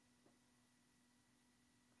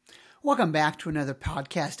Welcome back to another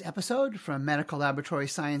podcast episode from Medical Laboratory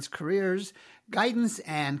Science Careers, Guidance,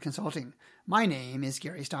 and Consulting. My name is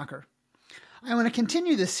Gary Stocker. I want to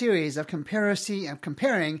continue the series of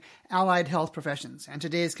comparing allied health professions, and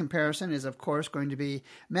today's comparison is, of course, going to be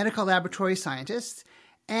medical laboratory scientists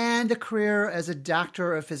and a career as a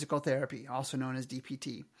doctor of physical therapy, also known as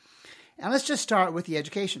DPT. And let's just start with the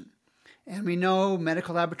education. And we know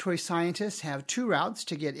medical laboratory scientists have two routes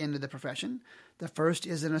to get into the profession. The first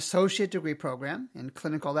is an associate degree program in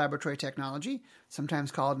clinical laboratory technology,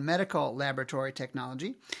 sometimes called medical laboratory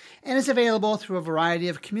technology, and is available through a variety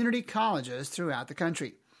of community colleges throughout the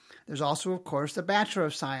country. There's also, of course, the Bachelor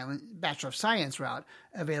of Science route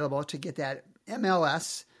available to get that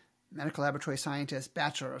MLS, Medical Laboratory Scientist,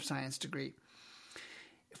 Bachelor of Science degree.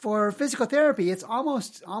 For physical therapy, it's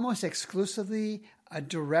almost exclusively a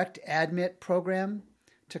direct admit program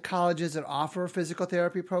to colleges that offer physical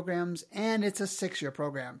therapy programs, and it's a 6-year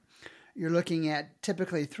program. You're looking at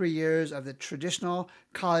typically 3 years of the traditional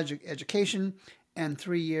college education and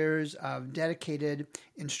 3 years of dedicated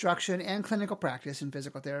instruction and clinical practice in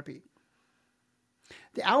physical therapy.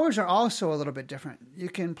 The hours are also a little bit different. You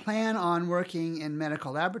can plan on working in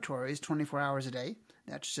medical laboratories 24 hours a day.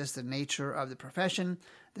 That's just the nature of the profession,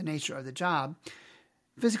 the nature of the job.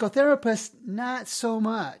 Physical therapists, not so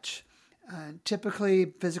much. Typically,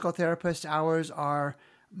 physical therapist hours are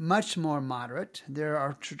much more moderate. There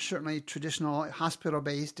are certainly traditional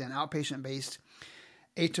hospital-based and outpatient-based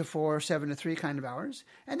 8 to 4, 7 to 3 kind of hours.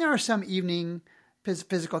 And there are some evening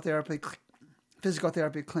physical therapy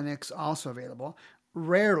clinics also available.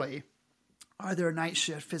 Rarely are there night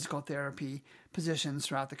shift physical therapy positions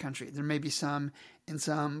throughout the country. There may be some in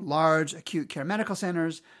some large acute care medical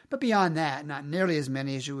centers, but beyond that, not nearly as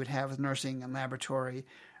many as you would have with nursing and laboratory,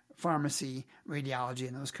 pharmacy, radiology,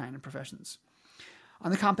 and those kind of professions.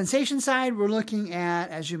 On the compensation side, we're looking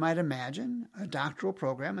at, as you might imagine, a doctoral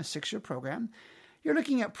program, a 6-year program. You're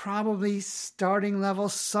looking at probably starting level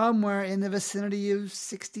somewhere in the vicinity of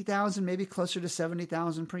 $60,000, maybe closer to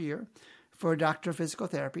 $70,000 per year for a doctor of physical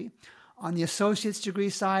therapy. On the associate's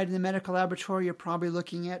degree side in the medical laboratory, you're probably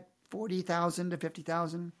looking at $40,000 to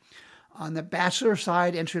 $50,000. On the bachelor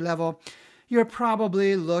side, entry level, you're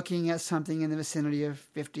probably looking at something in the vicinity of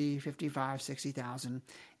 $50,000, $55,000, $60,000.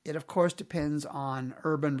 It, of course, depends on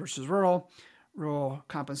urban versus rural. Rural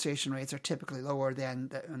compensation rates are typically lower than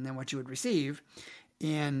what you would receive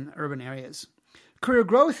in urban areas. Career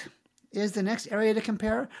growth is the next area to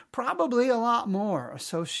compare. Probably a lot more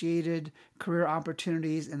associated career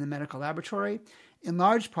opportunities in the medical laboratory, in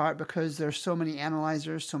large part because there's so many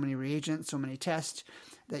analyzers, so many reagents, so many tests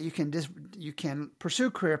that you can pursue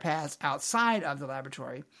career paths outside of the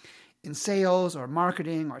laboratory in sales or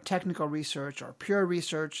marketing or technical research or pure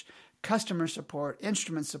research, customer support,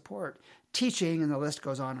 instrument support, teaching, and the list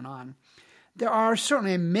goes on and on. There are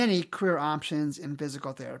certainly many career options in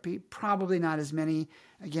physical therapy, probably not as many,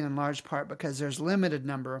 again, in large part because there's a limited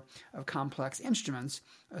number of complex instruments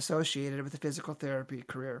associated with the physical therapy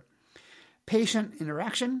career. Patient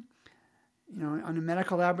interaction, on a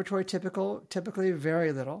medical laboratory, typically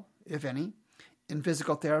very little, if any. In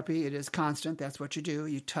physical therapy, it is constant. That's what you do.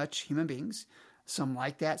 You touch human beings. Some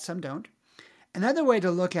like that, some don't. Another way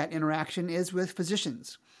to look at interaction is with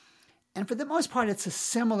physicians. And for the most part, it's a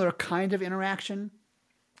similar kind of interaction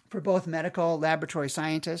for both medical laboratory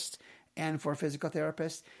scientists and for physical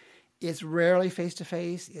therapists. It's rarely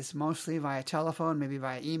face-to-face. It's mostly via telephone, maybe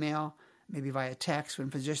via email, maybe via text when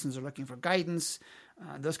physicians are looking for guidance,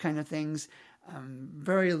 those kind of things.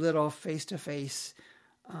 Very little face-to-face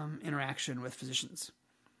interaction with physicians.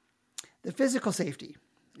 The physical safety.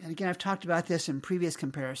 And again, I've talked about this in previous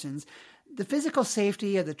comparisons. The physical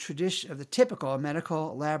safety of the typical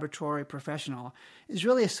medical laboratory professional is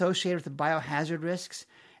really associated with the biohazard risks,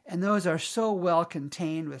 and those are so well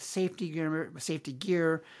contained with safety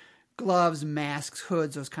gear, gloves, masks,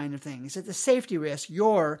 hoods, those kind of things. That the safety risk,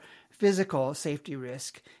 your physical safety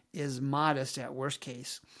risk, is modest at worst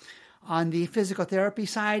case. On the physical therapy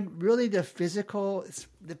side, really the physical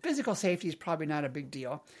safety is probably not a big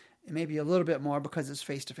deal. It may be a little bit more because it's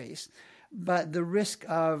face-to-face. But the risk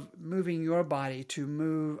of moving your body to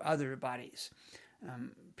move other bodies,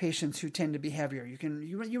 patients who tend to be heavier,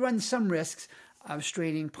 you run some risks of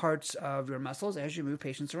straining parts of your muscles as you move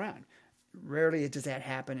patients around. Rarely does that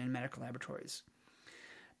happen in medical laboratories.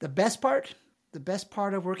 The best part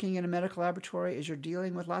of working in a medical laboratory is you're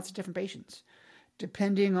dealing with lots of different patients.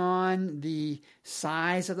 Depending on the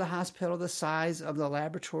size of the hospital, the size of the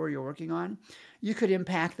laboratory you're working on, you could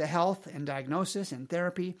impact the health and diagnosis and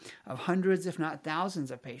therapy of hundreds, if not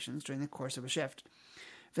thousands, of patients during the course of a shift.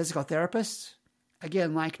 Physical therapists,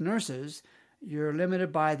 again, like nurses, You're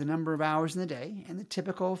limited by the number of hours in the day, and the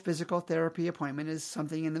typical physical therapy appointment is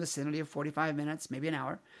something in the vicinity of 45 minutes, maybe an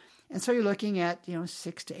hour. And so you're looking at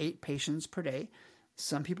 6 to 8 patients per day.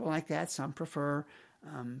 Some people like that. Some prefer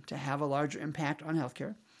to have a larger impact on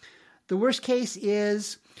healthcare. The worst case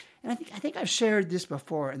is, and I think I've shared this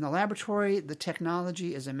before, in the laboratory, the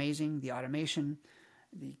technology is amazing. The automation,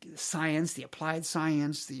 the science, the applied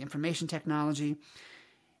science, the information technology,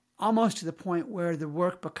 almost to the point where the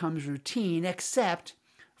work becomes routine, except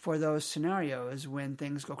for those scenarios when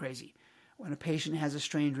things go crazy, when a patient has a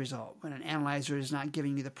strange result, when an analyzer is not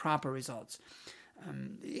giving you the proper results.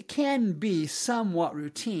 It can be somewhat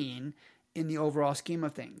routine in the overall scheme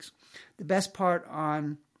of things. The worst part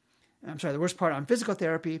on physical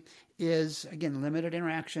therapy is, again, limited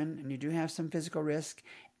interaction, and you do have some physical risk.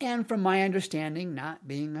 And from my understanding, not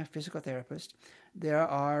being a physical therapist, there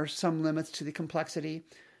are some limits to the complexity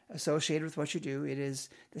associated with what you do. It is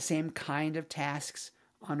the same kind of tasks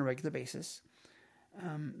on a regular basis.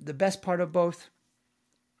 The best part of both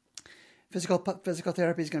physical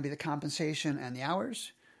therapy is going to be the compensation and the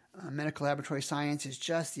hours. Medical laboratory science is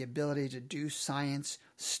just the ability to do science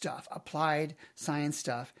stuff, applied science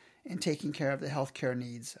stuff, and taking care of the healthcare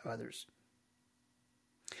needs of others.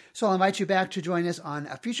 So I'll invite you back to join us on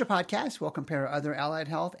a future podcast. We'll compare other allied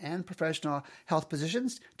health and professional health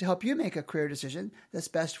positions to help you make a career decision that's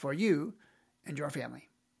best for you and your family.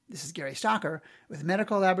 This is Gary Stocker with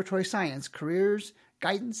Medical Laboratory Science Careers,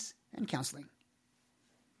 Guidance, and Counseling.